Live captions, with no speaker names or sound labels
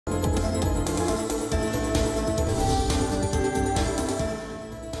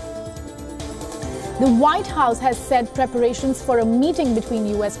The White House has said preparations for a meeting between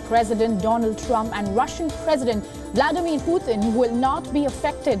US President Donald Trump and Russian President Vladimir Putin will not be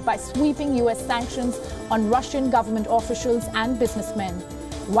affected by sweeping US sanctions on Russian government officials and businessmen.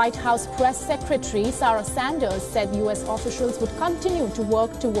 White House Press Secretary Sarah Sanders said US officials would continue to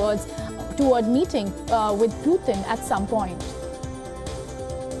work toward meeting with Putin at some point.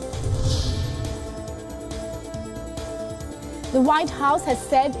 The White House has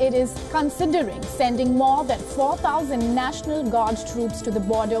said it is considering sending more than 4,000 National Guard troops to the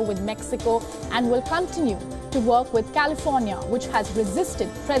border with Mexico and will continue to work with California, which has resisted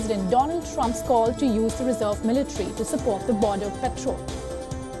President Donald Trump's call to use the reserve military to support the border patrol.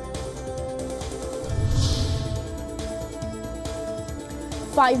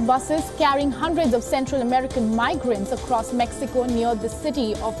 Five buses carrying hundreds of Central American migrants across Mexico near the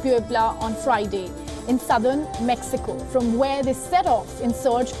city of Puebla on Friday in southern Mexico, from where they set off in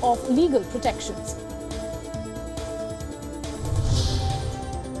search of legal protections.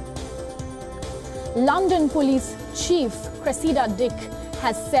 London Police Chief Cressida Dick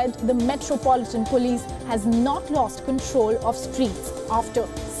has said the Metropolitan Police has not lost control of streets after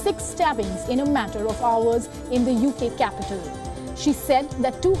 6 stabbings in a matter of hours in the UK capital. She said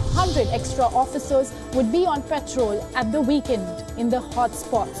that 200 extra officers would be on patrol at the weekend in the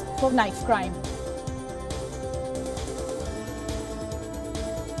hotspots for knife crime.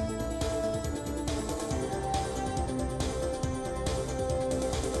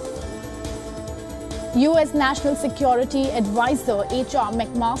 U.S. National Security Advisor H.R.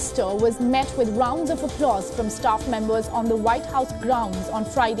 McMaster was met with rounds of applause from staff members on the White House grounds on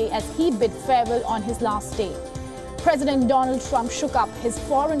Friday as he bid farewell on his last day. President Donald Trump shook up his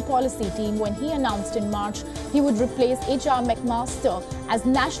foreign policy team when he announced in March he would replace H.R. McMaster as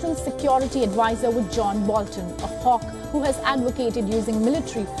National Security Advisor with John Bolton, a hawk who has advocated using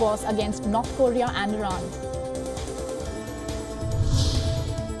military force against North Korea and Iran.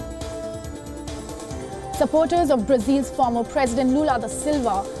 Supporters of Brazil's former President Lula da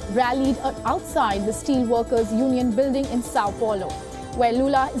Silva rallied outside the Steelworkers Union building in Sao Paulo, where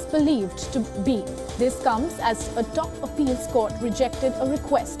Lula is believed to be. This comes as a top appeals court rejected a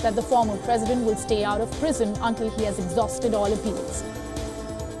request that the former president will stay out of prison until he has exhausted all appeals.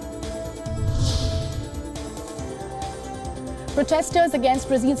 Protesters against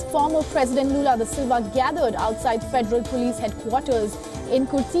Brazil's former President Lula da Silva gathered outside federal police headquarters in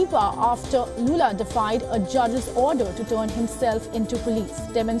Curitiba after Lula defied a judge's order to turn himself into police.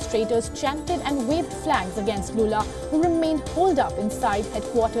 Demonstrators chanted and waved flags against Lula, who remained holed up inside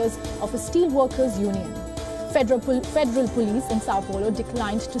headquarters of a steelworkers union. Federal police in Sao Paulo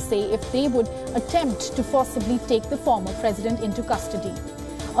declined to say if they would attempt to forcibly take the former president into custody,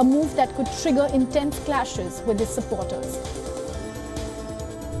 a move that could trigger intense clashes with his supporters.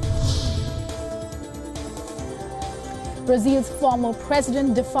 Brazil's former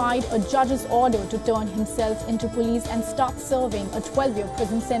president defied a judge's order to turn himself into police and start serving a 12-year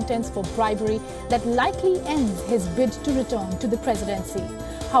prison sentence for bribery that likely ends his bid to return to the presidency.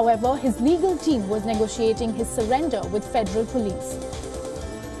 However, his legal team was negotiating his surrender with federal police.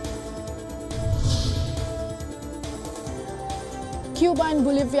 Cuba and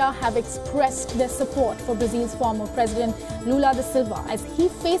Bolivia have expressed their support for Brazil's former president Lula da Silva as he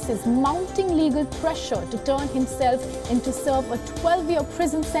faces mounting legal pressure to turn himself in to serve a 12-year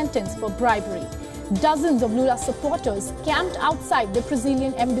prison sentence for bribery. Dozens of Lula supporters camped outside the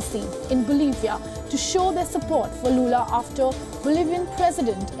Brazilian embassy in Bolivia to show their support for Lula after Bolivian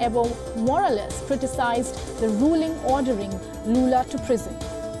President Evo Morales criticized the ruling ordering Lula to prison.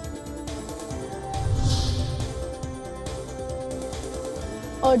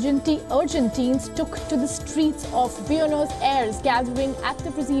 Argentines took to the streets of Buenos Aires, gathering at the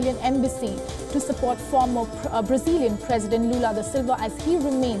Brazilian embassy to support former Brazilian President Lula da Silva as he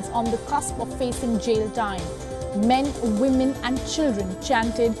remains on the cusp of facing jail time. Men, women and children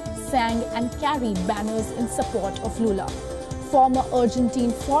chanted, sang and carried banners in support of Lula. Former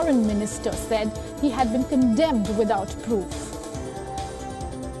Argentine foreign minister said he had been condemned without proof.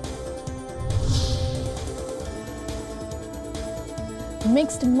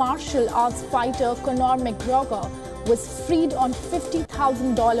 Mixed martial arts fighter Conor McGregor was freed on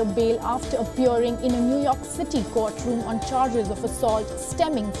 $50,000 bail after appearing in a New York City courtroom on charges of assault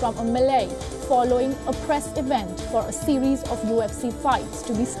stemming from a melee following a press event for a series of UFC fights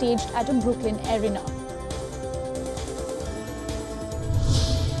to be staged at a Brooklyn arena.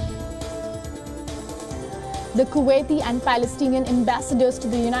 The Kuwaiti and Palestinian ambassadors to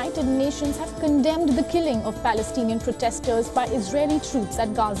the United Nations have condemned the killing of Palestinian protesters by Israeli troops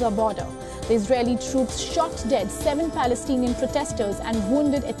at Gaza border. The Israeli troops shot dead 7 Palestinian protesters and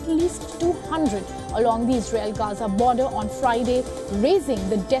wounded at least 200 along the Israel-Gaza border on Friday, raising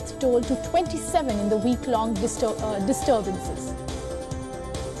the death toll to 27 in the week-long disturbances.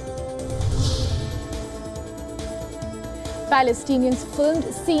 Palestinians filmed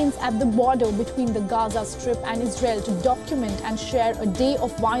scenes at the border between the Gaza Strip and Israel to document and share a day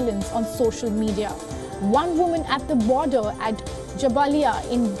of violence on social media. One woman at the border at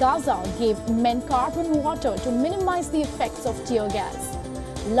Jabalia in Gaza gave men carbon water to minimize the effects of tear gas.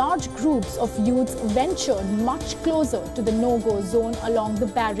 Large groups of youths ventured much closer to the no-go zone along the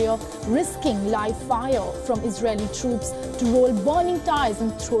barrier, risking live fire from Israeli troops to roll burning tires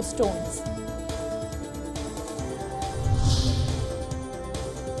and throw stones.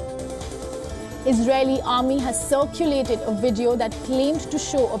 Israeli army has circulated a video that claimed to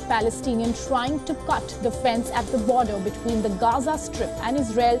show a Palestinian trying to cut the fence at the border between the Gaza Strip and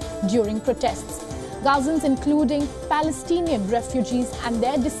Israel during protests. Gazans, including Palestinian refugees and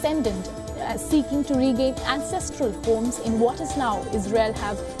their descendants seeking to regain ancestral homes in what is now Israel,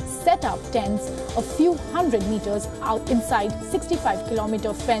 have set up tents a few hundred meters out inside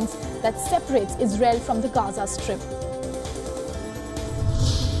 65-kilometer fence that separates Israel from the Gaza Strip.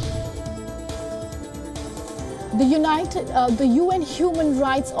 The UN Human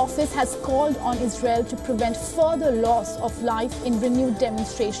Rights Office has called on Israel to prevent further loss of life in renewed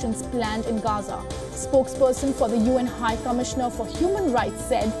demonstrations planned in Gaza. Spokesperson for the UN High Commissioner for Human Rights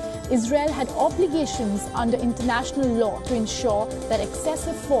said Israel had obligations under international law to ensure that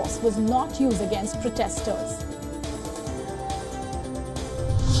excessive force was not used against protesters.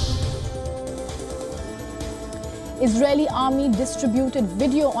 Israeli army distributed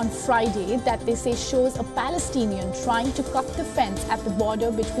video on Friday that they say shows a Palestinian trying to cut the fence at the border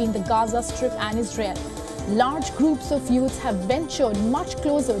between the Gaza Strip and Israel. Large groups of youths have ventured much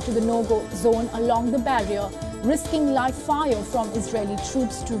closer to the no-go zone along the barrier, risking live fire from Israeli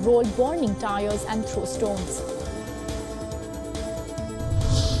troops to roll burning tires and throw stones.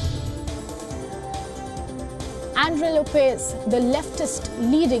 Andrés López, the leftist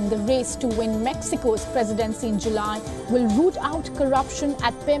leading the race to win Mexico's presidency in July, will root out corruption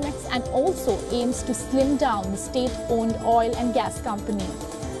at Pemex and also aims to slim down the state-owned oil and gas company.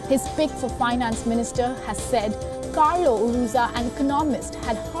 His pick for finance minister has said Carlo Urruza, an economist,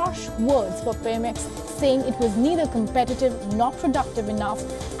 had harsh words for Pemex, saying it was neither competitive nor productive enough,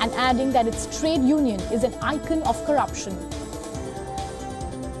 and adding that its trade union is an icon of corruption.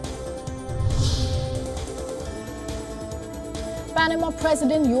 Panama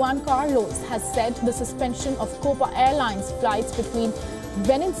President Juan Carlos has said the suspension of Copa Airlines flights between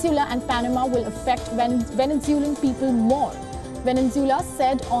Venezuela and Panama will affect Venezuelan people more. Venezuela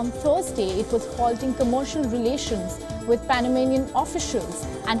said on Thursday it was halting commercial relations with Panamanian officials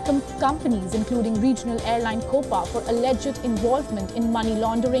and companies, including regional airline Copa, for alleged involvement in money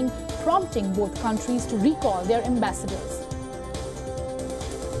laundering, prompting both countries to recall their ambassadors.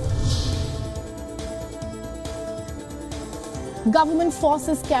 Government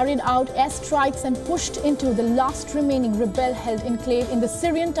forces carried out airstrikes and pushed into the last remaining rebel-held enclave in the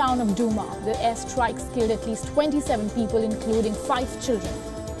Syrian town of Douma. The airstrikes killed at least 27 people, including 5 children.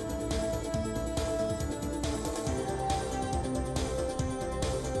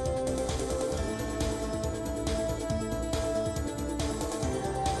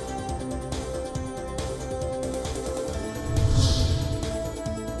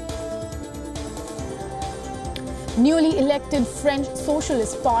 Newly elected French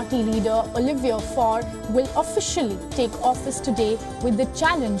Socialist Party leader Olivier Faure will officially take office today with the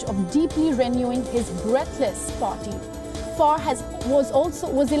challenge of deeply renewing his breathless party. Faure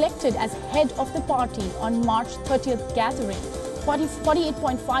was elected as head of the party on March 30th, gathering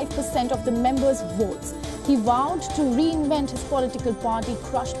 48.5% of the members' votes. He vowed to reinvent his political party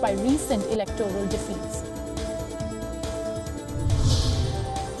crushed by recent electoral defeats.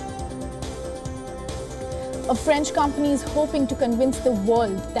 A French company is hoping to convince the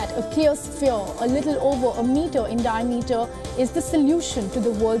world that a clear sphere, a little over a meter in diameter, is the solution to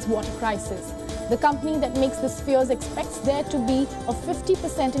the world's water crisis. The company that makes the spheres expects there to be a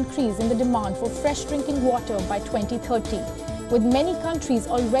 50% increase in the demand for fresh drinking water by 2030, with many countries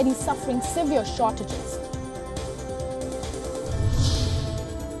already suffering severe shortages.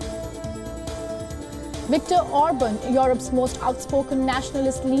 Viktor Orban, Europe's most outspoken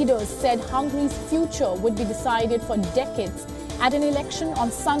nationalist leader, said Hungary's future would be decided for decades at an election on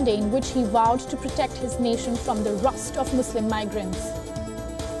Sunday in which he vowed to protect his nation from the rust of Muslim migrants.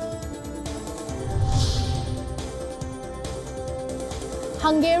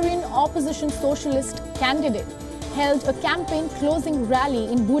 Hungarian opposition socialist candidate held a campaign closing rally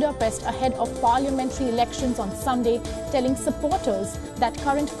in Budapest ahead of parliamentary elections on Sunday, telling supporters that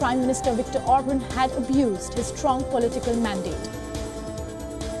current Prime Minister Viktor Orban had abused his strong political mandate.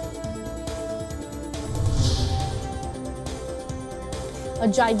 A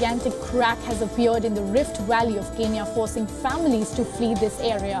gigantic crack has appeared in the Rift Valley of Kenya, forcing families to flee this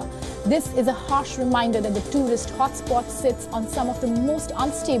area. This is a harsh reminder that the tourist hotspot sits on some of the most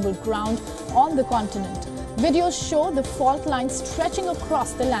unstable ground on the continent. Videos show the fault lines stretching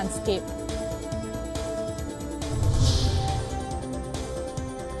across the landscape.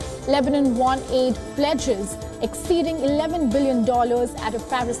 Lebanon won aid pledges exceeding $11 billion at a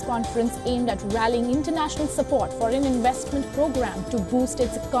Paris conference aimed at rallying international support for an investment program to boost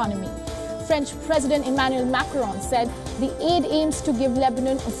its economy. French President Emmanuel Macron said the aid aims to give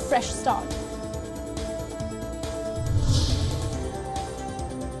Lebanon a fresh start.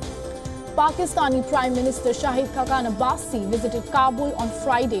 Pakistani Prime Minister Shahid Khaqan Abbasi visited Kabul on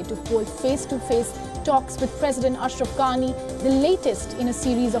Friday to hold face-to-face talks with President Ashraf Ghani, the latest in a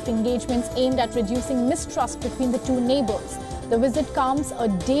series of engagements aimed at reducing mistrust between the two neighbors. The visit comes a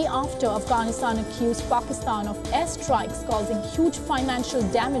day after Afghanistan accused Pakistan of airstrikes causing huge financial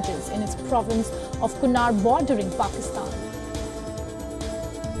damages in its province of Kunar bordering Pakistan.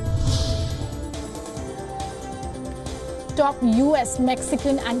 Top US,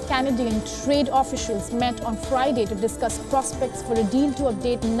 Mexican and Canadian trade officials met on Friday to discuss prospects for a deal to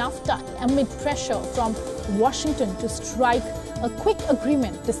update NAFTA amid pressure from Washington to strike a quick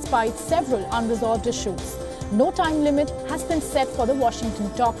agreement despite several unresolved issues. No time limit has been set for the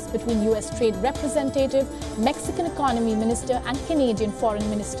Washington talks between US Trade Representative, Mexican Economy Minister and Canadian Foreign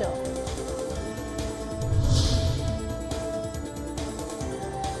Minister.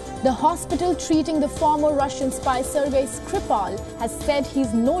 The hospital treating the former Russian spy Sergei Skripal has said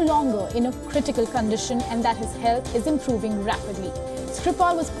he's no longer in a critical condition and that his health is improving rapidly.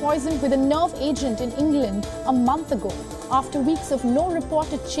 Skripal was poisoned with a nerve agent in England a month ago. After weeks of no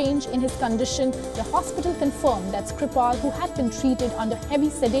reported change in his condition, the hospital confirmed that Skripal, who had been treated under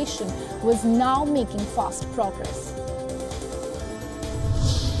heavy sedation, was now making fast progress.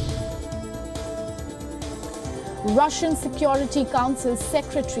 Russian Security Council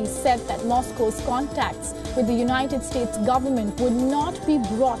secretary said that Moscow's contacts with the United States government would not be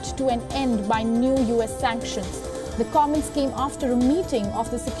brought to an end by new US sanctions. The comments came after a meeting of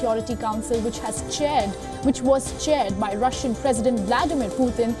the Security Council which was chaired by Russian President Vladimir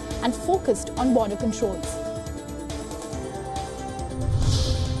Putin and focused on border controls.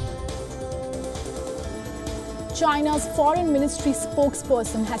 China's foreign ministry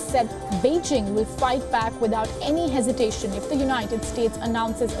spokesperson has said Beijing will fight back without any hesitation if the United States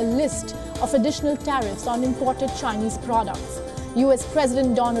announces a list of additional tariffs on imported Chinese products. US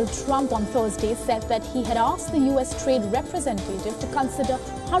President Donald Trump on Thursday said that he had asked the US Trade Representative to consider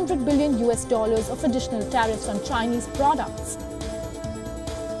 $100 billion of additional tariffs on Chinese products.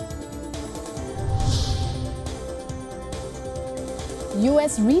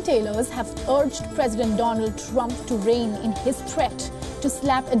 US retailers have urged President Donald Trump to rein in his threat to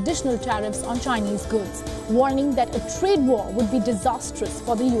slap additional tariffs on Chinese goods, warning that a trade war would be disastrous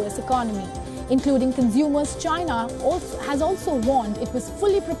for the US economy. Including consumers, China has also warned it was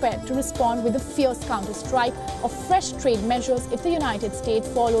fully prepared to respond with a fierce counter-strike of fresh trade measures if the United States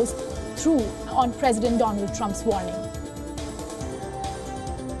follows through on President Donald Trump's warning.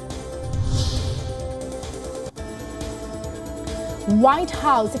 White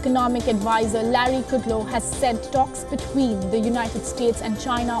House economic advisor Larry Kudlow has said talks between the United States and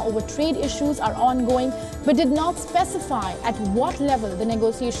China over trade issues are ongoing, but did not specify at what level the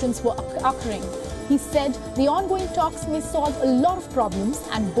negotiations were occurring. He said the ongoing talks may solve a lot of problems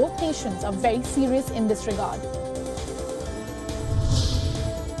and both nations are very serious in this regard.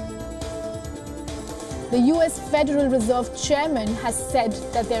 The US Federal Reserve Chairman has said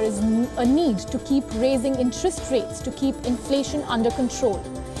that there is a need to keep raising interest rates to keep inflation under control.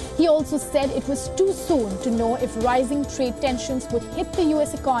 He also said it was too soon to know if rising trade tensions would hit the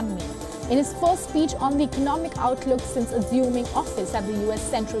US economy. In his first speech on the economic outlook since assuming office at the US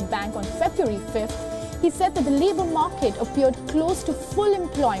Central Bank on February 5th, he said that the labor market appeared close to full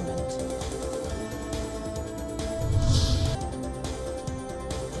employment.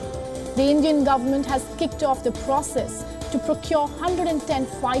 The Indian government has kicked off the process to procure 110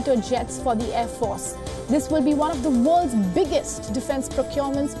 fighter jets for the Air Force. This will be one of the world's biggest defense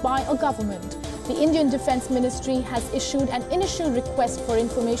procurements by a government. The Indian Defense Ministry has issued an initial request for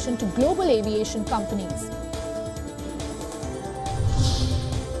information to global aviation companies.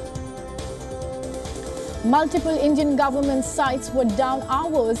 Multiple Indian government sites were down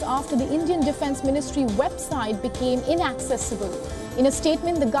hours after the Indian Defence Ministry website became inaccessible. In a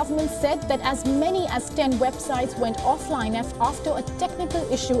statement, the government said that as many as 10 websites went offline after a technical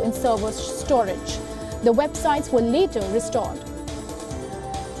issue in server storage. The websites were later restored.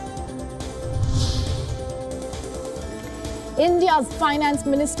 India's Finance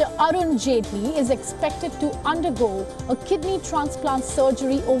Minister Arun Jaitley is expected to undergo a kidney transplant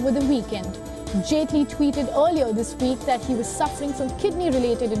surgery over the weekend. Jaitley tweeted earlier this week that he was suffering from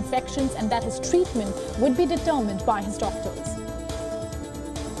kidney-related infections and that his treatment would be determined by his doctors.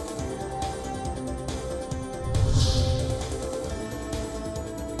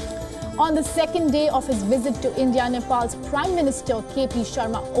 On the second day of his visit to India, Nepal's Prime Minister KP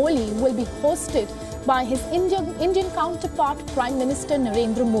Sharma Oli will be hosted by his Indian counterpart Prime Minister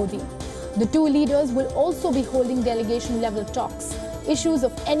Narendra Modi. The two leaders will also be holding delegation-level talks. Issues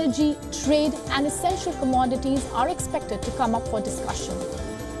of energy, trade and essential commodities are expected to come up for discussion.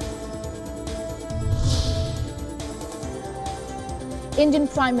 Indian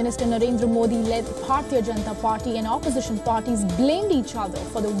Prime Minister Narendra Modi led the Bharatiya Janata Party and opposition parties blamed each other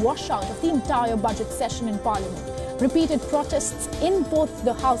for the washout of the entire budget session in Parliament. Repeated protests in both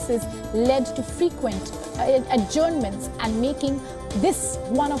the houses led to frequent adjournments and making this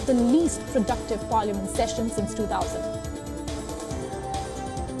one of the least productive Parliament sessions since 2000.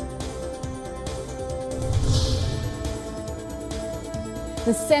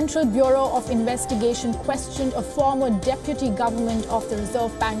 The Central Bureau of Investigation questioned a former deputy government of the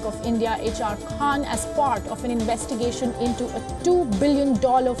Reserve Bank of India, H.R. Khan, as part of an investigation into a $2 billion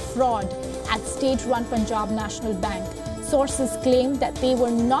fraud at state-run Punjab National Bank. Sources claimed that they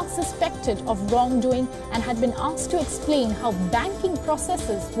were not suspected of wrongdoing and had been asked to explain how banking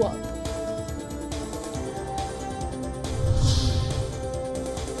processes work.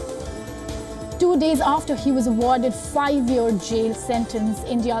 Two days after he was awarded 5-year jail sentence,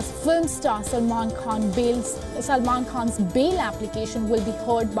 India's film star Salman Khan's bail application will be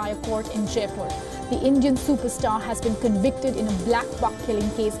heard by a court in Jaipur. The Indian superstar has been convicted in a black buck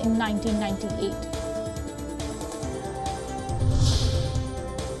killing case in 1998.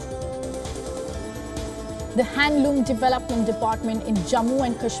 The Handloom Development Department in Jammu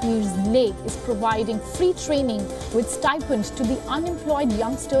and Kashmir's Leh is providing free training with stipend to the unemployed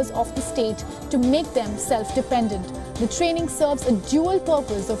youngsters of the state to make them self-dependent. The training serves a dual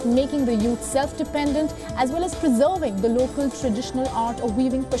purpose of making the youth self-dependent as well as preserving the local traditional art of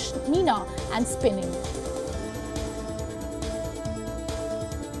weaving pashmina and spinning.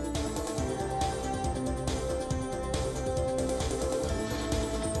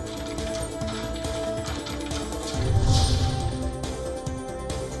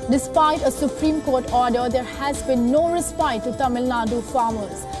 Despite a Supreme Court order, there has been no respite to Tamil Nadu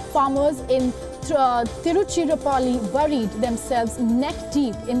farmers. Farmers in Tiruchirappalli buried themselves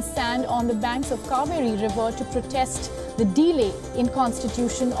neck-deep in sand on the banks of Kaveri River to protest the delay in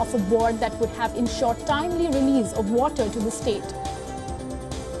constitution of a board that would have ensured timely release of water to the state.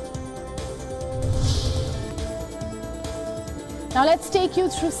 Now let's take you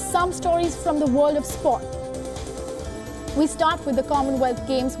through some stories from the world of sport. We start with the Commonwealth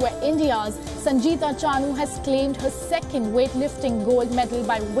Games, where India's Sangeeta Chanu has claimed her second weightlifting gold medal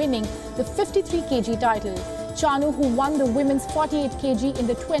by winning the 53 kg title. Chanu, who won the women's 48 kg in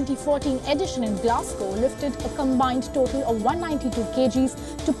the 2014 edition in Glasgow, lifted a combined total of 192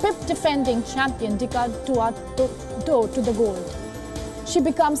 kgs to pip defending champion Dika Tuatto to the gold. She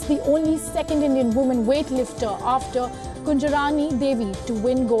becomes the only second Indian woman weightlifter after Kunjarani Devi to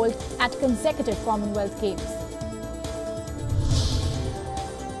win gold at consecutive Commonwealth Games.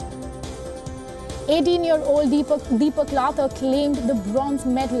 18-year-old Deepak Latha claimed the bronze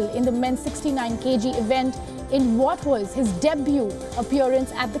medal in the men's 69 kg event in what was his debut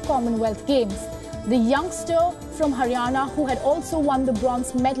appearance at the Commonwealth Games. The youngster from Haryana, who had also won the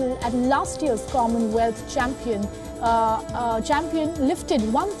bronze medal at last year's Commonwealth champion, lifted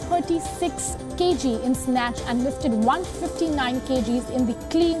 136 kg in snatch and lifted 159 kgs in the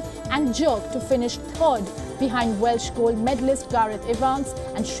clean and jerk to finish third behind Welsh gold medalist Gareth Evans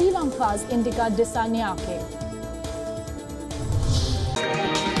and Sri Lanka's Indika Dissanayake.